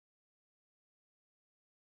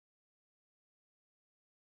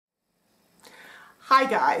Hi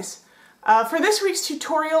guys. For this week's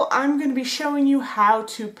tutorial I'm going to be showing you how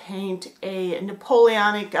to paint a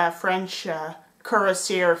Napoleonic French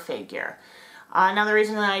Cuirassier figure. Now the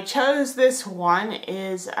reason that I chose this one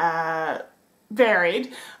is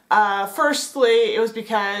varied. Firstly, it was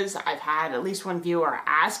because I've had at least one viewer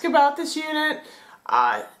ask about this unit.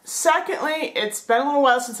 Secondly, it's been a little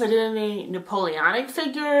while since I did any Napoleonic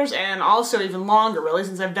figures, and also even longer really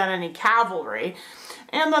since I've done any cavalry.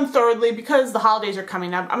 And then thirdly, because the holidays are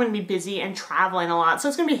coming up, I'm going to be busy and traveling a lot, so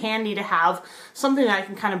it's going to be handy to have something that I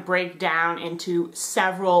can kind of break down into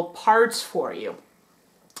several parts for you.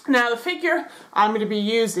 Now the figure I'm going to be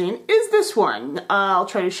using is this one. I'll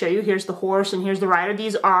try to show you. Here's the horse and here's the rider.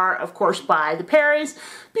 These are, of course, by the Perrys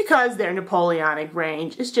because their Napoleonic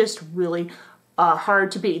range is just really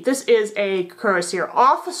hard to beat. This is a Cuirassier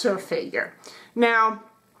officer figure. Now,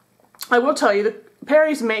 I will tell you, the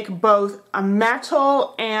Perrys make both a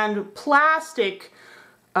metal and plastic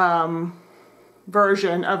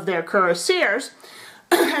version of their Cuirassiers.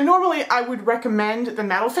 And normally I would recommend the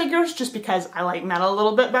metal figures just because I like metal a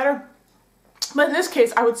little bit better. But in this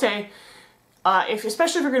case, I would say,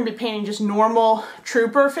 especially if you're going to be painting just normal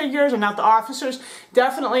trooper figures and not the officers,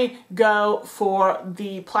 definitely go for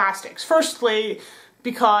the plastics. Firstly,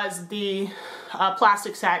 because the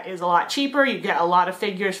plastic set is a lot cheaper, you get a lot of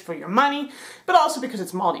figures for your money, but also because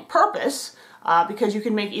it's multi-purpose, because you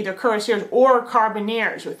can make either Cuirassiers or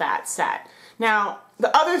Carbineers with that set. Now,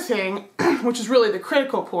 the other thing, which is really the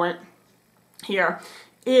critical point here,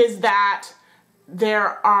 is that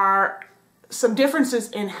there are some differences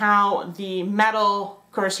in how the metal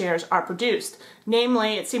Cuirassiers are produced.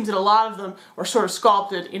 Namely, it seems that a lot of them are sort of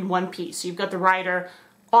sculpted in one piece. So you've got the rider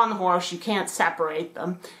on the horse, you can't separate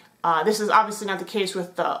them. This is obviously not the case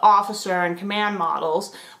with the officer and command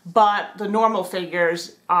models, but the normal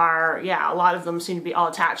figures are, yeah, a lot of them seem to be all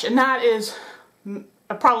attached. And that is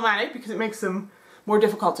problematic because it makes them more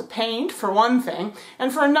difficult to paint, for one thing,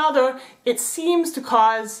 and for another, it seems to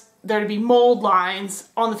cause there to be mold lines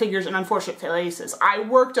on the figures in unfortunate places. I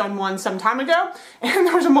worked on one some time ago, and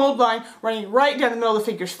there was a mold line running right down the middle of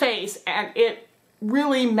the figure's face, and it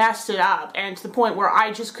really messed it up, and to the point where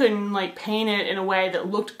I just couldn't like paint it in a way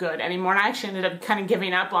that looked good anymore, and I actually ended up kind of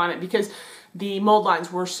giving up on it because the mold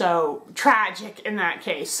lines were so tragic in that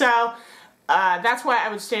case. So that's why I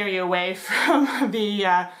would stay away from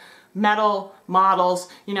the metal models,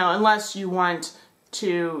 you know, unless you want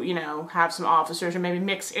to, you know, have some officers or maybe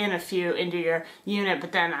mix in a few into your unit,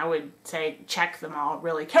 but then I would say check them all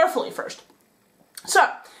really carefully first. So,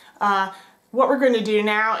 what we're going to do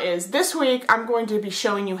now is this week I'm going to be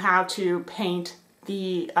showing you how to paint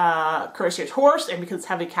the Cuirassier's horse, and because it's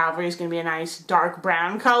heavy cavalry, it's going to be a nice dark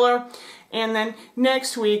brown color. And then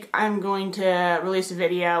next week I'm going to release a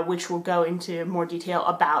video which will go into more detail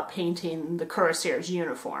about painting the Cuirassier's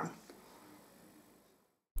uniform.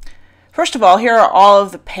 First of all, here are all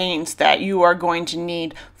of the paints that you are going to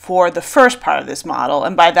need for the first part of this model,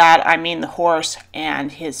 and by that I mean the horse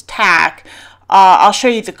and his tack. I'll show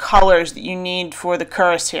you the colors that you need for the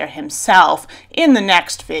Cuirassier himself in the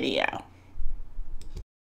next video.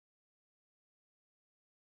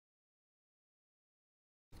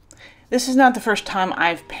 This is not the first time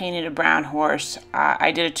I've painted a brown horse.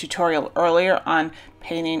 I did a tutorial earlier on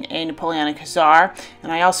painting a Napoleonic Hussar,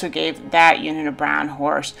 and I also gave that unit a brown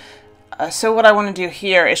horse. So what I want to do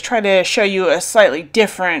here is try to show you a slightly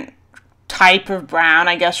different type of brown,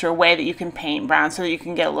 I guess, or a way that you can paint brown so that you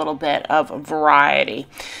can get a little bit of variety.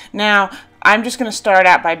 Now, I'm just going to start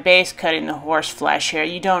out by base cutting the horse flesh here.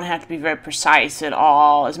 You don't have to be very precise at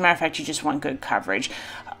all. As a matter of fact, you just want good coverage.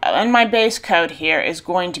 And my base coat here is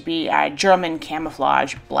going to be German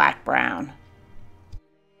camouflage black-brown.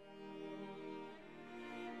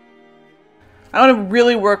 I want to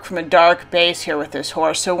really work from a dark base here with this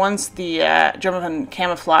horse, so once the German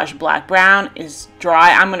camouflage black-brown is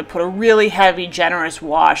dry, I'm going to put a really heavy, generous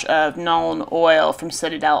wash of Nuln oil from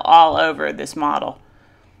Citadel all over this model.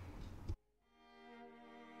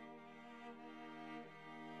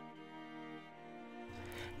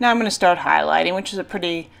 Now I'm going to start highlighting, which is a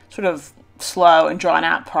pretty sort of slow and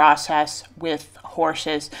drawn-out process with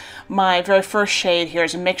horses. My very first shade here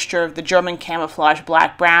is a mixture of the German camouflage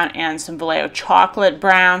black brown and some Vallejo chocolate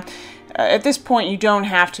brown. At this point you don't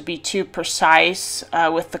have to be too precise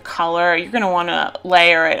with the color. You're going to want to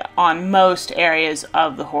layer it on most areas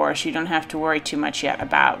of the horse. You don't have to worry too much yet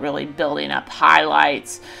about really building up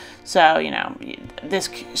highlights. So, you know, this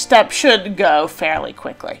step should go fairly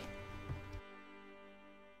quickly.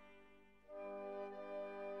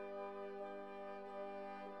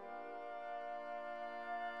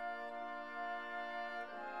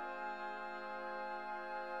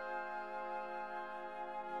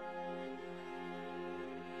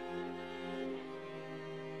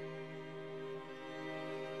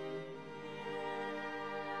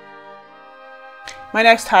 My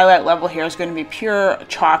next highlight level here is going to be pure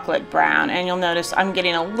chocolate brown, and you'll notice I'm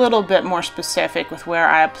getting a little bit more specific with where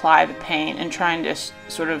I apply the paint and trying to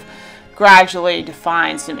sort of gradually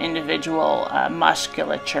define some individual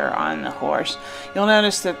musculature on the horse. You'll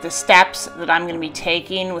notice that the steps that I'm going to be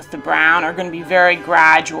taking with the brown are going to be very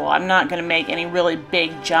gradual. I'm not going to make any really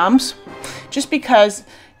big jumps, just because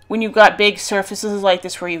when you've got big surfaces like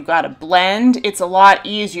this where you've got a blend, it's a lot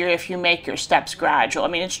easier if you make your steps gradual. I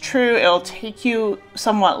mean, it's true, it'll take you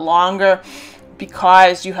somewhat longer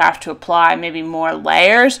because you have to apply maybe more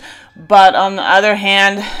layers, but on the other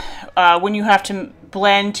hand, when you have to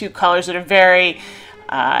blend two colors that are very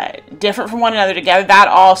different from one another together, that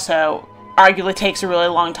also arguably takes a really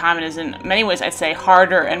long time and is in many ways, I'd say,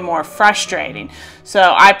 harder and more frustrating.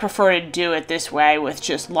 So I prefer to do it this way with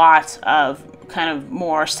just lots of kind of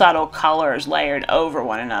more subtle colors layered over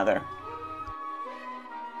one another.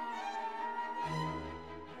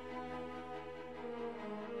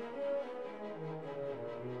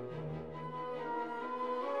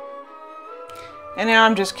 And now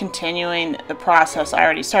I'm just continuing the process I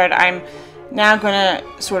already started. I'm now going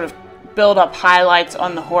to sort of build up highlights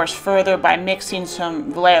on the horse further by mixing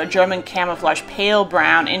some Vallejo German camouflage pale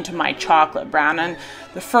brown into my chocolate brown. And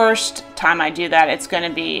the first time I do that, it's going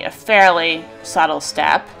to be a fairly subtle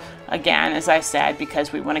step. Again, as I said,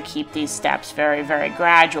 because we want to keep these steps very, very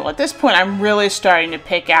gradual. At this point, I'm really starting to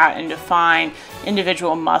pick out and define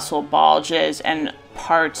individual muscle bulges and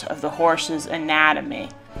parts of the horse's anatomy.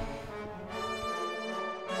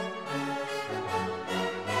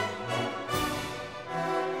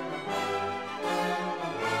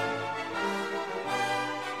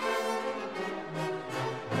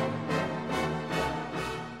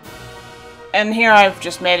 And here I've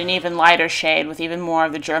just made an even lighter shade with even more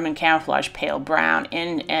of the German camouflage pale brown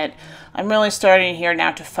in it. I'm really starting here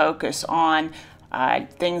now to focus on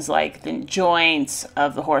things like the joints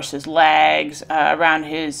of the horse's legs, around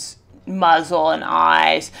his muzzle and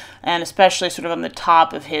eyes, and especially sort of on the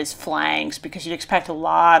top of his flanks, because you'd expect a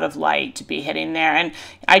lot of light to be hitting there. And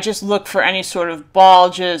I just look for any sort of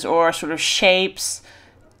bulges or sort of shapes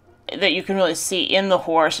that you can really see in the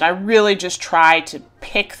horse, and I really just try to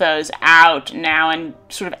pick those out now and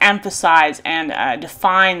sort of emphasize and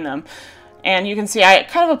define them. And you can see I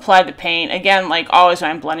kind of applied the paint, again, like always when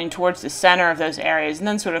I'm blending, towards the center of those areas and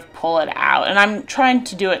then sort of pull it out. And I'm trying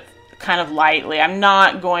to do it kind of lightly. I'm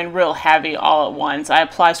not going real heavy all at once. I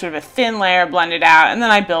apply sort of a thin layer, blend it out, and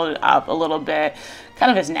then I build it up a little bit, kind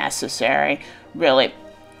of as necessary, really.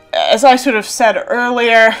 As I sort of said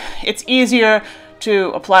earlier, it's easier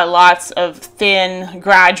to apply lots of thin,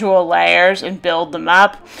 gradual layers and build them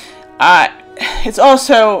up. It's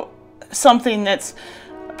also something that's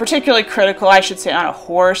particularly critical, I should say, on a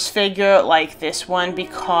horse figure like this one,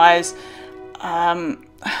 because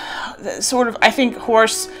sort of, I think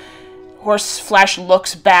horse flesh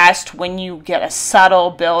looks best when you get a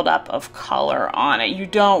subtle buildup of color on it. You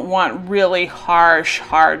don't want really harsh,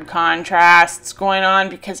 hard contrasts going on,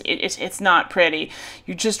 because it's not pretty.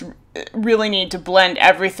 You just really need to blend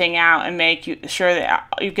everything out and make sure that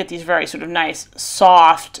you get these very sort of nice,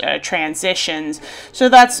 soft transitions. So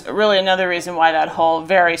that's really another reason why that whole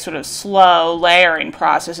very sort of slow layering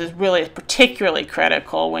process is really particularly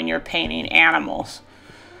critical when you're painting animals.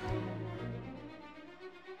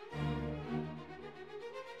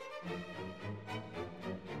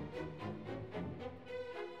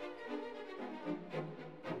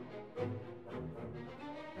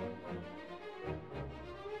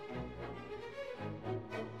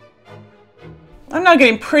 I'm now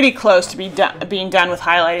getting pretty close to being done with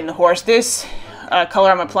highlighting the horse. This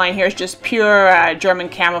color I'm applying here is just pure German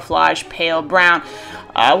camouflage pale brown.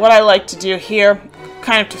 What I like to do here,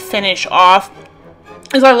 kind of to finish off,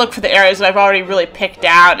 is I look for the areas that I've already really picked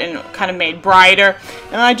out and kind of made brighter,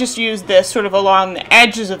 and I just use this sort of along the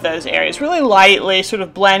edges of those areas, really lightly, sort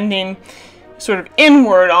of blending sort of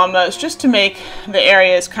inward almost, just to make the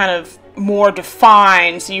areas kind of more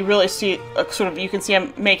defined, so you really see sort of, you can see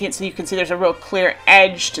I'm making it so you can see there's a real clear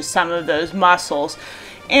edge to some of those muscles.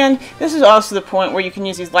 And this is also the point where you can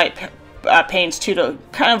use these light paints too to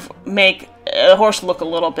kind of make a horse look a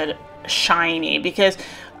little bit shiny, because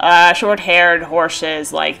short-haired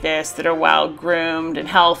horses like this that are well groomed and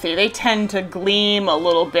healthy, they tend to gleam a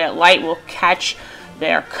little bit. Light will catch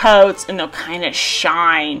their coats and they'll kind of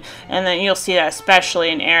shine, and then you'll see that especially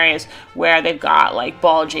in areas where they've got like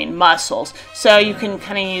bulging muscles. So you can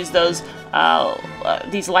kind of use those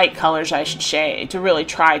these light colors, I should say, to really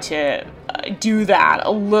try to do that a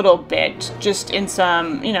little bit, just in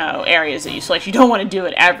some, you know, areas that you select. You don't want to do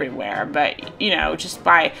it everywhere, but, you know, just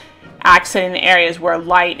by accenting the areas where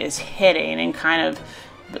light is hitting and kind of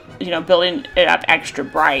you know, building it up extra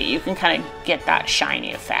bright, you can kind of get that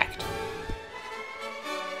shiny effect.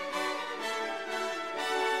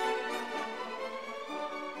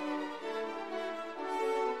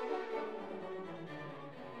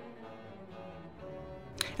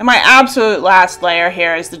 And my absolute last layer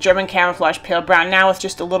here is the German Camouflage Pale Brown, now with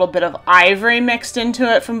just a little bit of ivory mixed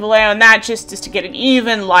into it from Vallejo, and that just is to get an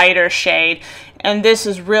even lighter shade. And this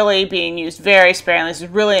is really being used very sparingly. This is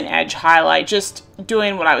really an edge highlight, just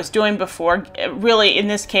doing what I was doing before. Really, in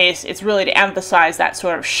this case, it's really to emphasize that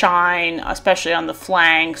sort of shine, especially on the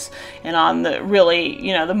flanks and on the really,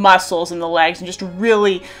 you know, the muscles and the legs, and just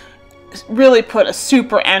really put a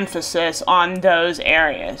super emphasis on those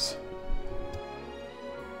areas.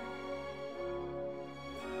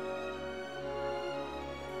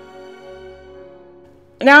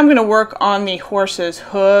 Now I'm going to work on the horse's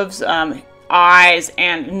hooves, eyes,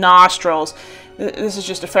 and nostrils. This is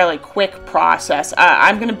just a fairly quick process.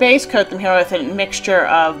 I'm going to base coat them here with a mixture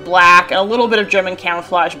of black and a little bit of German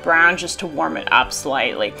Camouflage Brown just to warm it up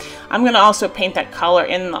slightly. I'm going to also paint that color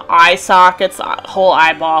in the eye sockets, the whole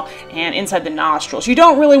eyeball, and inside the nostrils. You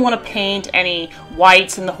don't really want to paint any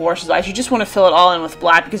whites in the horse's eyes. You just want to fill it all in with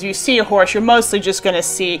black, because if you see a horse, you're mostly just going to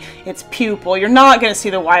see its pupil. You're not going to see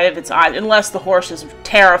the white of its eyes unless the horse is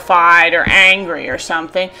terrified or angry or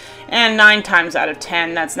something. And 9 times out of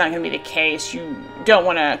 10, that's not going to be the case. You don't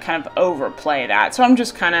want to kind of overplay that. So I'm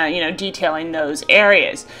just kind of, you know, detailing those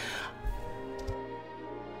areas.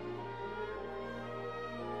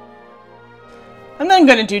 I'm then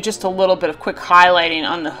going to do just a little bit of quick highlighting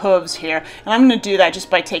on the hooves here, and I'm going to do that just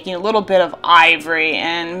by taking a little bit of ivory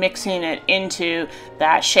and mixing it into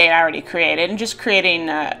that shade I already created, and just creating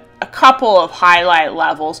a couple of highlight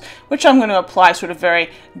levels, which I'm going to apply sort of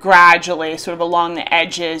very gradually, sort of along the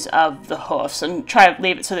edges of the hoofs, and try to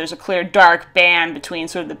leave it so there's a clear dark band between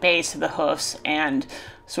sort of the base of the hoofs and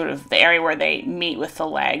sort of the area where they meet with the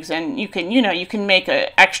legs. And you can, you know, you can make an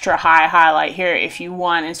extra high highlight here if you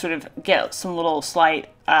want, and sort of get some little slight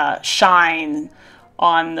shine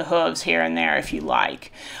on the hooves here and there if you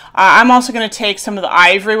like. I'm also going to take some of the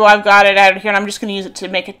ivory while I've got it out here, and I'm just going to use it to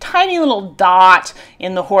make a tiny little dot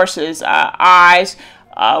in the horse's eyes,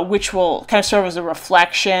 which will kind of serve as a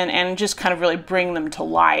reflection and just kind of really bring them to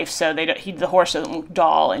life, so they don't, the horse doesn't look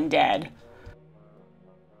dull and dead.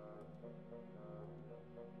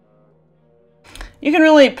 You can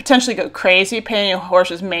really potentially go crazy painting a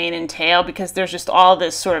horse's mane and tail, because there's just all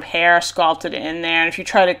this sort of hair sculpted in there, and if you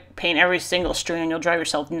try to paint every single strand, you'll drive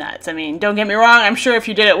yourself nuts. I mean, don't get me wrong, I'm sure if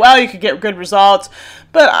you did it well, you could get good results,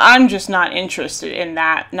 but I'm just not interested in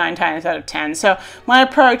that 9 times out of 10. So my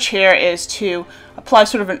approach here is to apply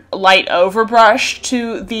sort of a light overbrush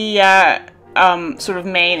to the sort of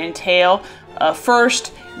mane and tail.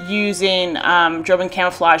 First using German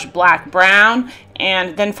Camouflage Black Brown,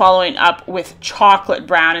 and then following up with chocolate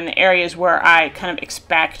brown in the areas where I kind of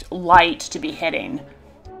expect light to be hitting.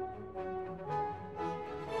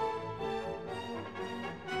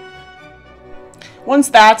 Once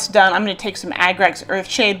that's done, I'm going to take some Agrax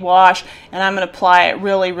Earthshade Wash, and I'm going to apply it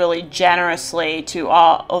really, really generously to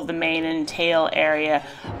all of the mane and tail area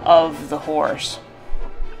of the horse.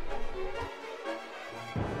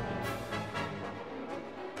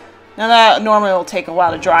 Now that normally will take a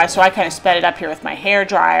while to dry, so I kind of sped it up here with my hair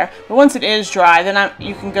dryer. But once it is dry, then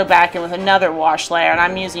you can go back in with another wash layer, and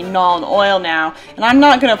I'm using Nuln Oil now. And I'm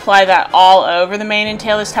not going to apply that all over the mane and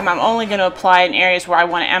tail this time. I'm only going to apply it in areas where I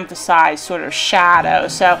want to emphasize sort of shadow.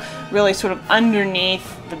 So really sort of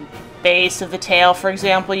underneath the base of the tail, for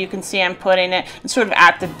example, you can see I'm putting it, and sort of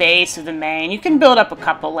at the base of the mane. You can build up a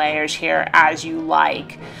couple layers here as you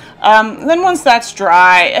like. Then once that's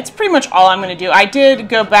dry, that's pretty much all I'm going to do. I did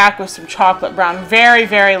go back with some chocolate brown very,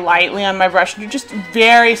 very lightly on my brush. Just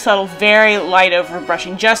very subtle, very light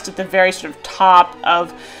overbrushing, just at the very sort of top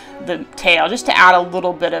of the tail, just to add a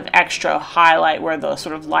little bit of extra highlight where the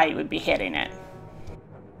sort of light would be hitting it.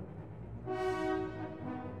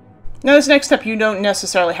 Now this next step you don't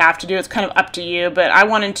necessarily have to do, it's kind of up to you, but I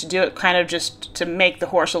wanted to do it kind of just to make the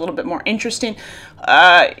horse a little bit more interesting.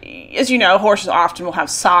 As you know, horses often will have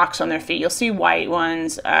socks on their feet. You'll see white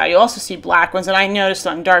ones, you'll also see black ones, and I noticed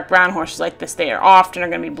on dark brown horses like this, they are often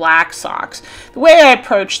going to be black socks. The way I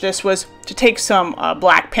approached this was to take some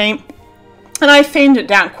black paint, and I feigned it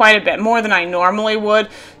down quite a bit, more than I normally would,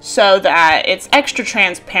 so that it's extra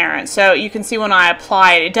transparent. So you can see when I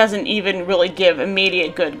apply it, it doesn't even really give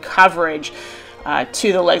immediate good coverage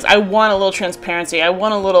to the legs. I want a little transparency. I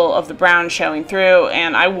want a little of the brown showing through,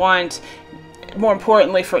 and I want more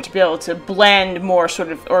importantly, for it to be able to blend more sort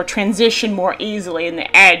of, or transition more easily in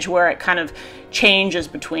the edge where it kind of changes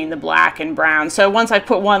between the black and brown. So once I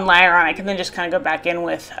put one layer on, I can then just kind of go back in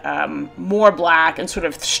with more black and sort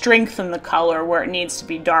of strengthen the color where it needs to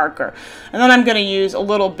be darker. And then I'm going to use a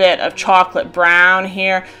little bit of chocolate brown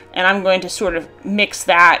here, and I'm going to sort of mix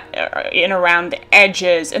that in around the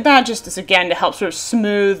edges, and that just is again to help sort of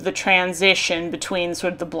smooth the transition between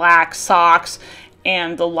sort of the black socks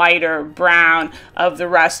and the lighter brown of the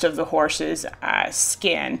rest of the horse's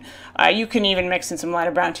skin. You can even mix in some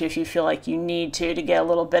lighter brown too if you feel like you need to get a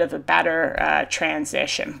little bit of a better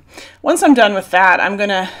transition. Once I'm done with that, I'm going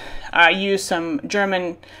to use some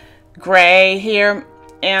German gray here,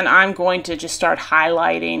 and I'm going to just start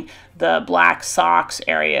highlighting the black socks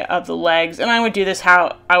area of the legs. And I would do this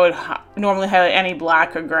how I would normally highlight any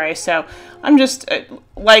black or gray. So I'm just,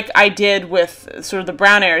 like I did with sort of the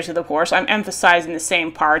brown areas of the horse, I'm emphasizing the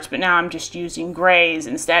same parts, but now I'm just using grays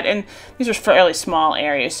instead. And these are fairly small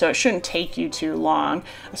areas, so it shouldn't take you too long.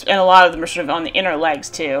 And a lot of them are sort of on the inner legs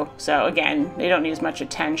too. So again, they don't need as much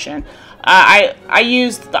attention. I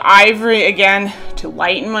used the ivory again to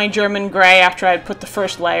lighten my German gray after I had put the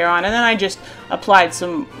first layer on, and then I just applied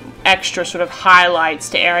some extra sort of highlights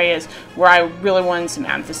to areas where I really wanted some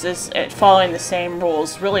emphasis at following the same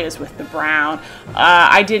rules really as with the brown.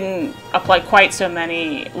 I didn't apply quite so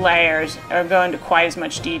many layers or go into quite as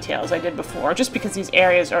much detail as I did before, just because these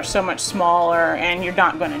areas are so much smaller and you're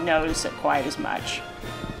not going to notice it quite as much.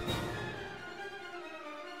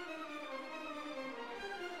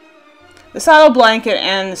 The saddle blanket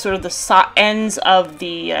and sort of the ends of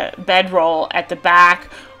the bedroll at the back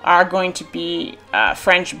are going to be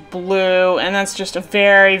French blue, and that's just a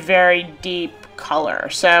very, very deep color.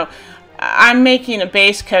 So I'm making a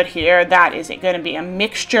base coat here that is going to be a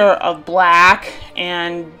mixture of black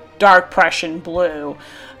and dark Prussian blue.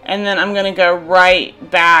 And then I'm going to go right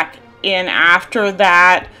back in after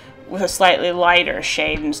that with a slightly lighter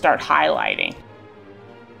shade and start highlighting.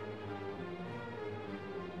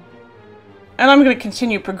 And I'm going to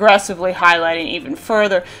continue progressively highlighting even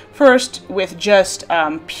further, first with just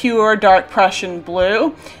pure dark Prussian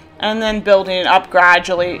blue, and then building it up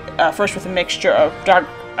gradually, first with a mixture of dark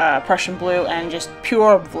Prussian blue and just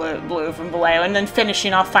pure blue from Vallejo, and then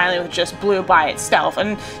finishing off finally with just blue by itself.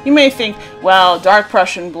 And you may think, well, dark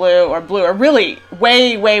Prussian blue or blue are really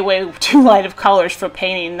way, way, way too light of colors for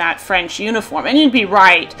painting that French uniform. And you'd be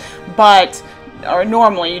right, but, or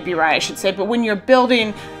normally you'd be right, I should say, but when you're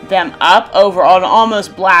building them up over an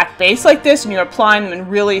almost black base like this and you're applying them in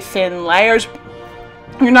really thin layers,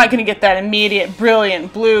 you're not going to get that immediate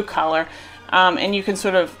brilliant blue color, and you can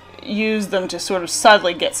sort of use them to sort of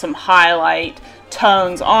subtly get some highlight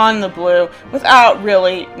tones on the blue without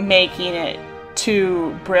really making it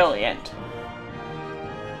too brilliant.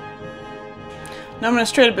 Now I'm going to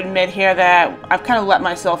straight up admit here that I've kind of let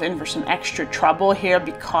myself in for some extra trouble here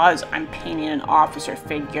because I'm painting an officer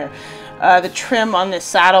figure. The trim on this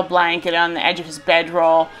saddle blanket on the edge of his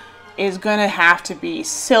bedroll is going to have to be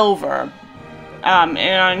silver. And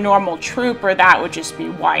on a normal trooper, that would just be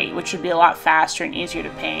white, which would be a lot faster and easier to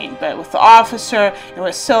paint. But with the officer and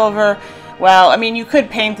with silver, well, I mean, you could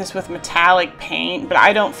paint this with metallic paint, but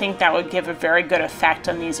I don't think that would give a very good effect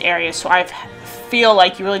on these areas. So I feel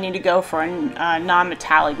like you really need to go for a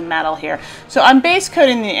non-metallic metal here. So I'm base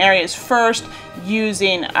coating the areas first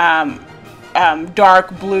using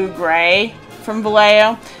dark blue-gray from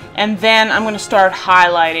Vallejo, and then I'm going to start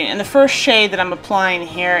highlighting. And the first shade that I'm applying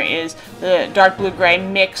here is the dark blue-gray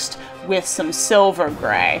mixed with some silver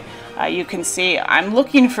gray. You can see I'm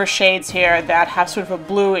looking for shades here that have sort of a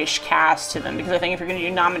bluish cast to them, because I think if you're going to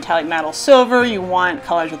do non-metallic metal silver, you want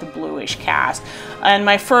colors with a bluish cast. And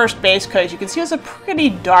my first base coat, as you can see, is a pretty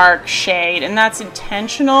dark shade, and that's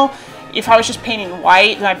intentional. If I was just painting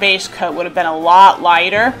white, my base coat would have been a lot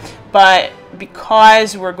lighter, but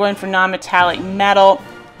because we're going for non-metallic metal,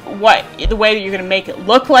 the way that you're going to make it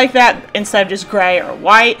look like that instead of just gray or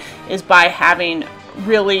white is by having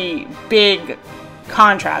really big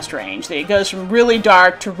contrast range. That it goes from really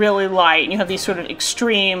dark to really light, and you have these sort of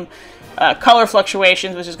extreme color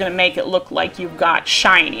fluctuations, which is going to make it look like you've got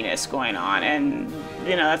shininess going on, and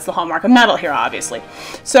you know that's the hallmark of metal here, obviously.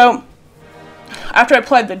 So after I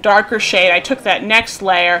applied the darker shade, I took that next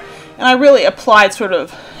layer and I really applied sort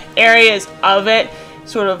of areas of it,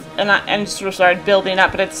 sort of, and sort of started building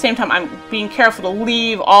up. But at the same time, I'm being careful to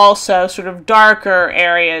leave also sort of darker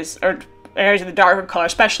areas, or areas of the darker color,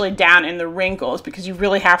 especially down in the wrinkles, because you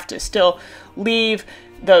really have to still leave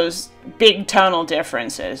those big tonal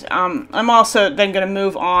differences. I'm also then going to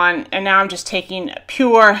move on, and now I'm just taking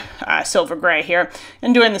pure silver gray here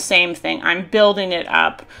and doing the same thing. I'm building it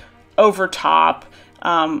up over top.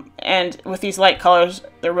 And with these light colors,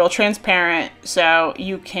 they're real transparent, so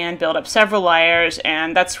you can build up several layers,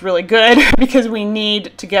 and that's really good because we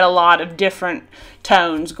need to get a lot of different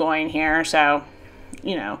tones going here. So,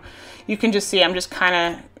 you know, you can just see I'm just kind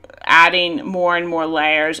of adding more and more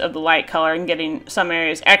layers of the light color and getting some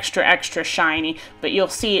areas extra shiny, but you'll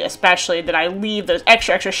see especially that I leave those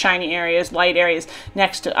extra shiny areas, light areas,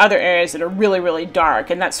 next to other areas that are really dark,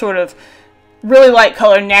 and that sort of really light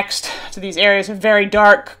color next to these areas of very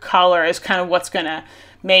dark color is kind of what's going to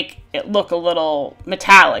make it look a little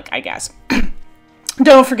metallic, I guess.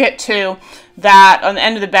 Don't forget too that on the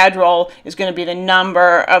end of the bedroll is going to be the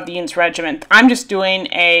number of the unit's regiment. I'm just doing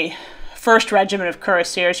a first regiment of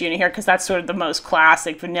cuirassiers unit here because that's sort of the most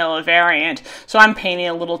classic vanilla variant. So I'm painting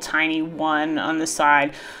a little tiny 1 on the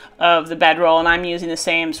side of the bedroll, and I'm using the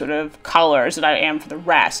same sort of colors that I am for the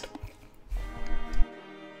rest.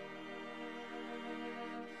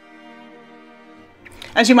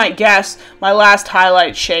 As you might guess, my last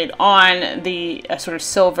highlight shade on the sort of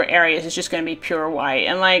silver areas is just going to be pure white.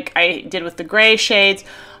 And like I did with the gray shades,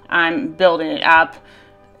 I'm building it up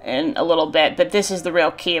in a little bit. But this is the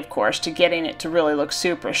real key, of course, to getting it to really look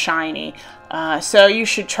super shiny. So you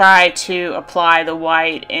should try to apply the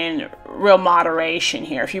white in real moderation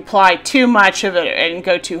here. If you apply too much of it and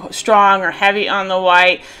go too strong or heavy on the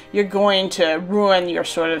white, you're going to ruin your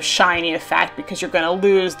sort of shiny effect because you're going to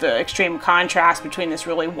lose the extreme contrast between this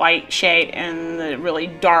really white shade and the really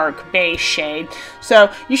dark beige shade.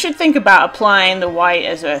 So you should think about applying the white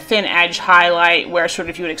as a thin edge highlight where sort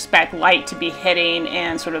of you would expect light to be hitting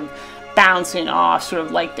and sort of bouncing off, sort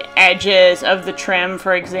of like the edges of the trim,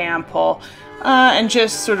 for example, and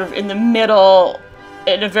just sort of in the middle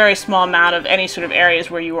in a very small amount of any sort of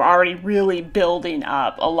areas where you were already really building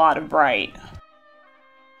up a lot of bright.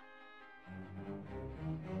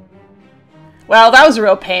 Well, that was a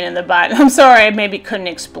real pain in the butt. I'm sorry I maybe couldn't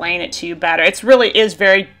explain it to you better. It really is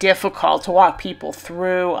very difficult to walk people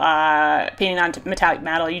through painting on metallic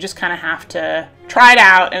metal. You just kind of have to try it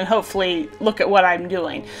out and hopefully look at what I'm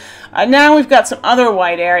doing. Now we've got some other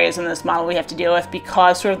white areas in this model we have to deal with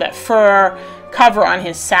because sort of that fur cover on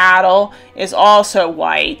his saddle is also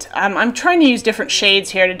white. I'm trying to use different shades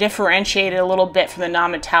here to differentiate it a little bit from the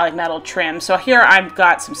non-metallic metal trim. So here I've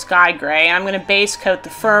got some sky gray, and I'm going to base coat the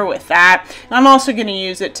fur with that. And I'm also going to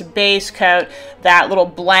use it to base coat that little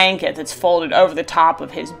blanket that's folded over the top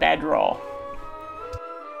of his bedroll.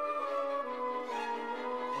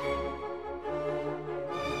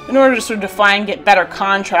 In order to sort of define, get better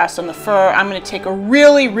contrast on the fur, I'm going to take a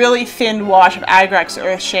really thin wash of Agrax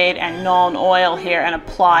Earthshade and Nuln Oil here and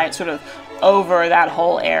apply it sort of over that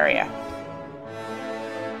whole area.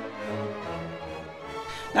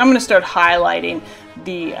 Now I'm going to start highlighting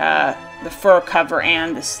the fur cover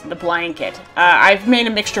and the blanket. I've made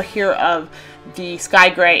a mixture here of the sky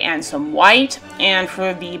gray and some white, and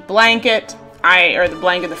for the blanket,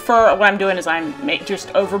 the fur, what I'm doing is I'm just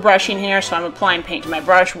overbrushing here, so I'm applying paint to my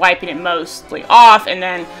brush, wiping it mostly off, and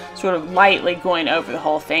then sort of lightly going over the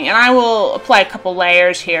whole thing. And I will apply a couple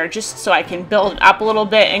layers here just so I can build it up a little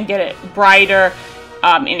bit and get it brighter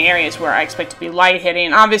in areas where I expect to be light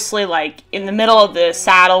hitting. Obviously, like in the middle of the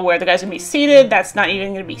saddle where the guy's going to be seated, that's not even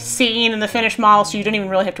going to be seen in the finished model, so you don't even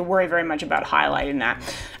really have to worry very much about highlighting that.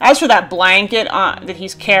 As for that blanket that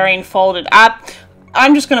he's carrying folded up,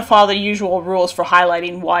 I'm just going to follow the usual rules for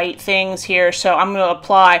highlighting white things here. So I'm going to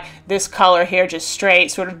apply this color here just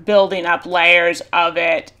straight, sort of building up layers of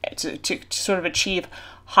it to sort of achieve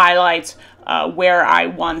highlights where I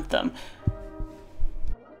want them.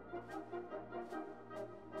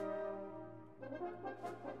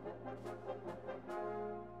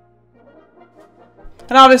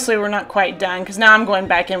 And obviously we're not quite done because now I'm going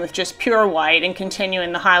back in with just pure white and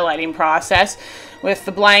continuing the highlighting process. With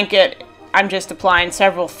the blanket, I'm just applying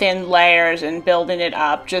several thin layers and building it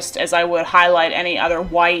up just as I would highlight any other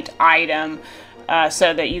white item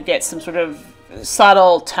so that you get some sort of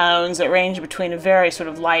subtle tones that range between a very sort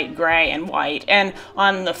of light gray and white. And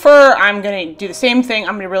on the fur, I'm going to do the same thing.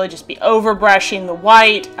 I'm going to really just be overbrushing the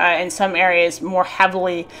white in some areas more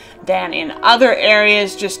heavily than in other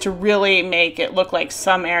areas, just to really make it look like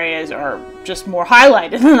some areas are just more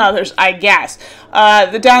highlighted than others, I guess.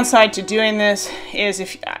 The downside to doing this is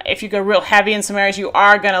if you go real heavy in some areas, you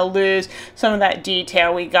are going to lose some of that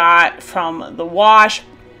detail we got from the wash.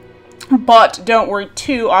 But don't worry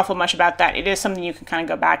too awful much about that. It is something you can kind of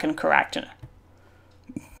go back and correct.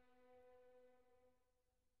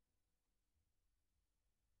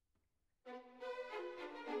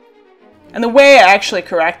 And the way I actually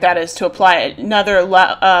correct that is to apply another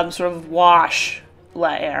sort of wash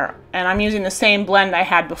layer, and I'm using the same blend I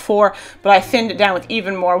had before, but I thinned it down with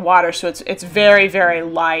even more water, so it's very, very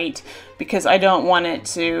light, because I don't want it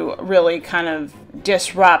to really kind of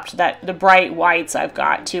disrupt the bright whites I've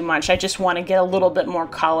got too much. I just want to get a little bit more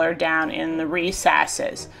color down in the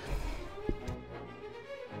recesses.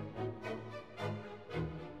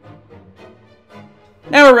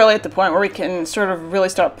 Now we're really at the point where we can sort of really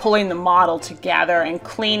start pulling the model together and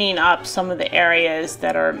cleaning up some of the areas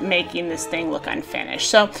that are making this thing look unfinished.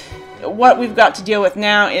 So what we've got to deal with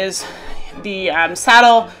now is the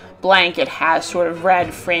saddle blanket has sort of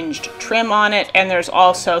red fringed trim on it, and there's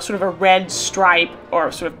also sort of a red stripe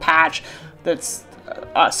or sort of patch that's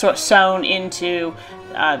sort of sewn into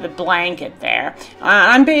the blanket there.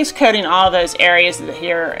 I'm base coating all those areas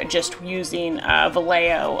here just using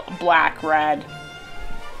Vallejo black red.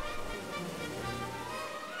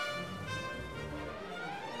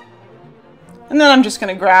 And then I'm just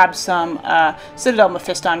going to grab some Citadel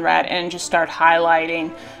Mephiston red and just start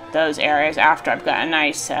highlighting those areas after I've got a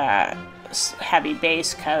nice heavy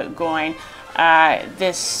base coat going.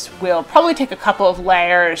 This will probably take a couple of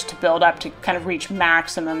layers to build up to kind of reach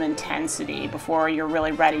maximum intensity before you're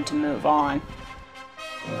really ready to move on.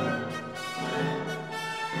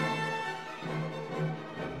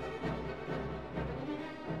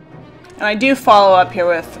 And I do follow up here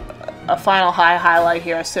with a final highlight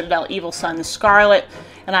here, a Citadel Evil Sun Scarlet,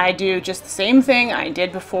 and I do just the same thing I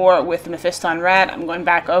did before with the Mephiston red. I'm going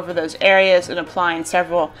back over those areas and applying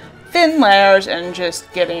several thin layers and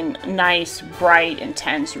just getting nice, bright,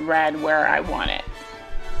 intense red where I want it.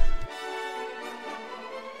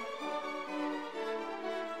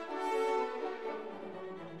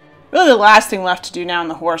 Really the last thing left to do now on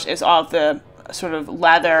the horse is all of the sort of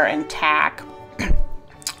leather and tack.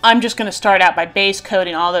 I'm just going to start out by base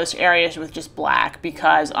coating all those areas with just black,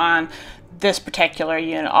 because on this particular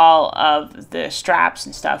unit all of the straps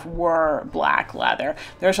and stuff were black leather.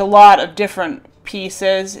 There's a lot of different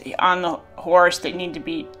pieces on the horse that need to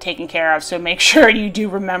be taken care of, so make sure you do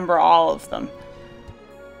remember all of them.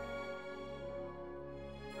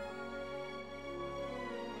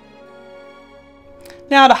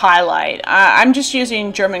 Now to highlight, I'm just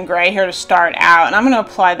using German gray here to start out, and I'm going to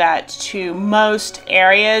apply that to most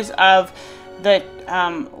areas of the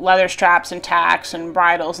leather straps and tacks and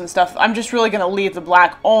bridles and stuff. I'm just really going to leave the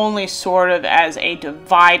black only sort of as a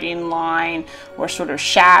dividing line or sort of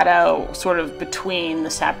shadow sort of between the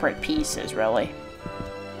separate pieces, really.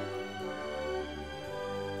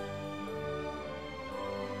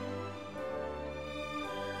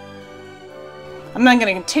 I'm then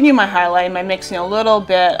going to continue my highlighting by mixing a little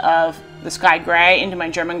bit of the sky gray into my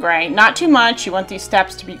German gray. Not too much. You want these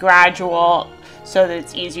steps to be gradual so that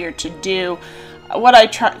it's easier to do. What I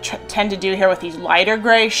tend to do here with these lighter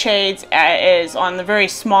gray shades is on the very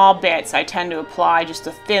small bits I tend to apply just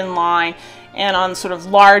a thin line, and on sort of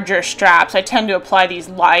larger straps I tend to apply these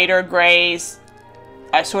lighter grays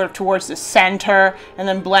sort of towards the center and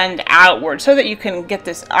then blend outward, so that you can get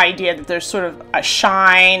this idea that there's sort of a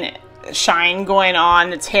shine going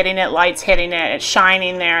on, it's hitting it, light's hitting it, it's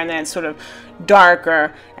shining there, and then it's sort of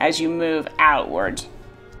darker as you move outwards.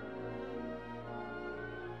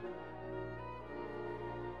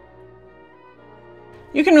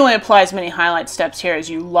 You can really apply as many highlight steps here as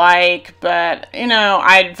you like, but you know,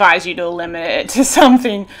 I advise you to limit it to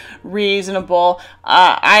something reasonable.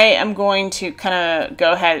 I am going to kind of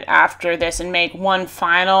go ahead after this and make one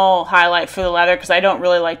final highlight for the leather, because I don't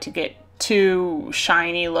really like to get too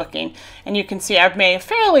shiny looking, and you can see I've made a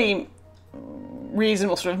fairly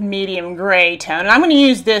reasonable sort of medium gray tone, and I'm going to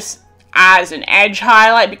use this as an edge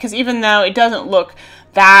highlight, because even though it doesn't look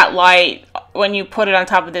that light, when you put it on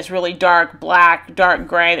top of this really dark black, dark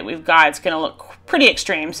gray that we've got, it's going to look pretty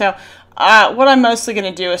extreme. So what I'm mostly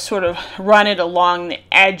going to do is sort of run it along the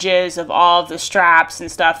edges of all of the straps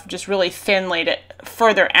and stuff, just really thinly to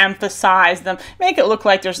further emphasize them, make it look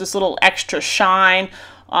like there's this little extra shine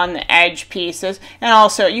on the edge pieces. And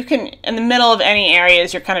also you can, in the middle of any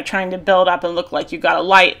areas you're kind of trying to build up and look like you've got a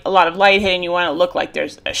lot of light hitting, you want to look like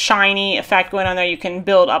there's a shiny effect going on there, you can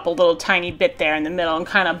build up a little tiny bit there in the middle and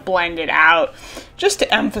kind of blend it out just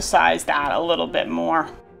to emphasize that a little bit more.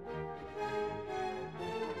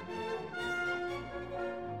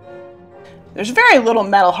 There's very little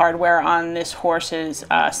metal hardware on this horse's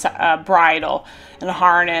bridle and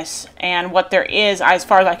harness, and what there is, as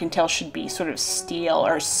far as I can tell, should be sort of steel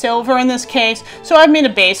or silver in this case. So I've made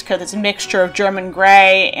a base coat that's a mixture of German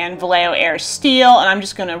gray and Vallejo Air steel, and I'm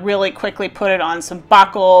just going to really quickly put it on some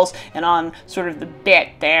buckles and on sort of the bit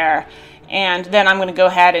there. And then I'm going to go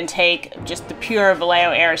ahead and take just the pure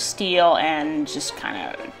Vallejo Air steel and just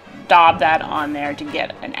kind of daub that on there to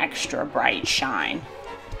get an extra bright shine.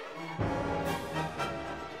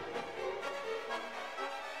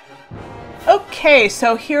 Okay,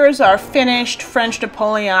 so here's our finished French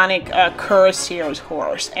Napoleonic Cuirassier's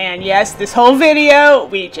horse. And yes, this whole video,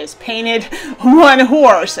 we just painted one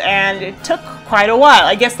horse, and it took quite a while.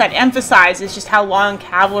 I guess that emphasizes just how long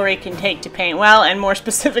cavalry can take to paint well, and more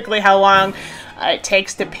specifically, how long it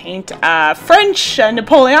takes to paint French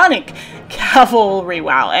Napoleonic cavalry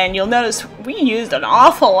well. And you'll notice we used an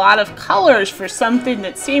awful lot of colors for something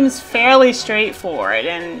that seems fairly straightforward.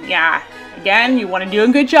 And yeah, again, you want to do a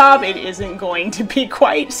good job, it isn't going to be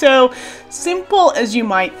quite so simple as you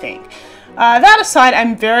might think. That aside,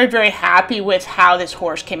 I'm very, very happy with how this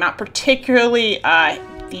horse came out, particularly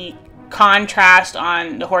the contrast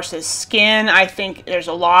on the horse's skin. I think there's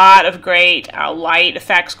a lot of great light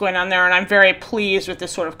effects going on there, and I'm very pleased with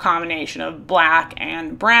this sort of combination of black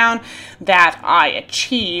and brown that I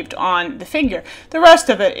achieved on the figure. The rest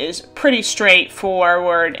of it is pretty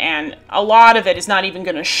straightforward, and a lot of it is not even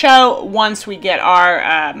going to show once we get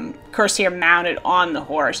our cuirassier mounted on the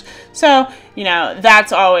horse. So, you know,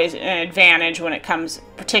 that's always an advantage when it comes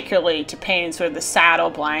particularly to painting sort of the saddle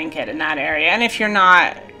blanket in that area. And if you're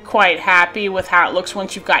not quite happy with how it looks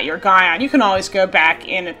once you've got your guy on, you can always go back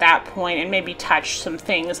in at that point and maybe touch some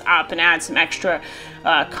things up and add some extra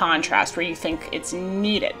contrast where you think it's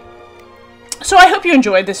needed. So I hope you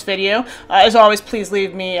enjoyed this video. As always, please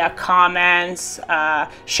leave me comments,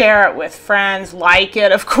 share it with friends, like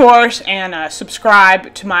it, of course, and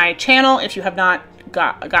subscribe to my channel if you have not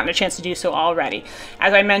gotten a chance to do so already.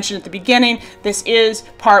 As I mentioned at the beginning, this is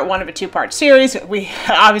part one of a two-part series. We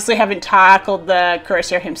obviously haven't tackled the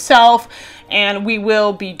cuirassier himself, and we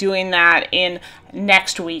will be doing that in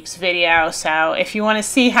next week's video. So if you want to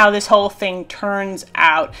see how this whole thing turns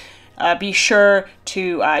out, be sure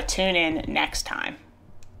to tune in next time.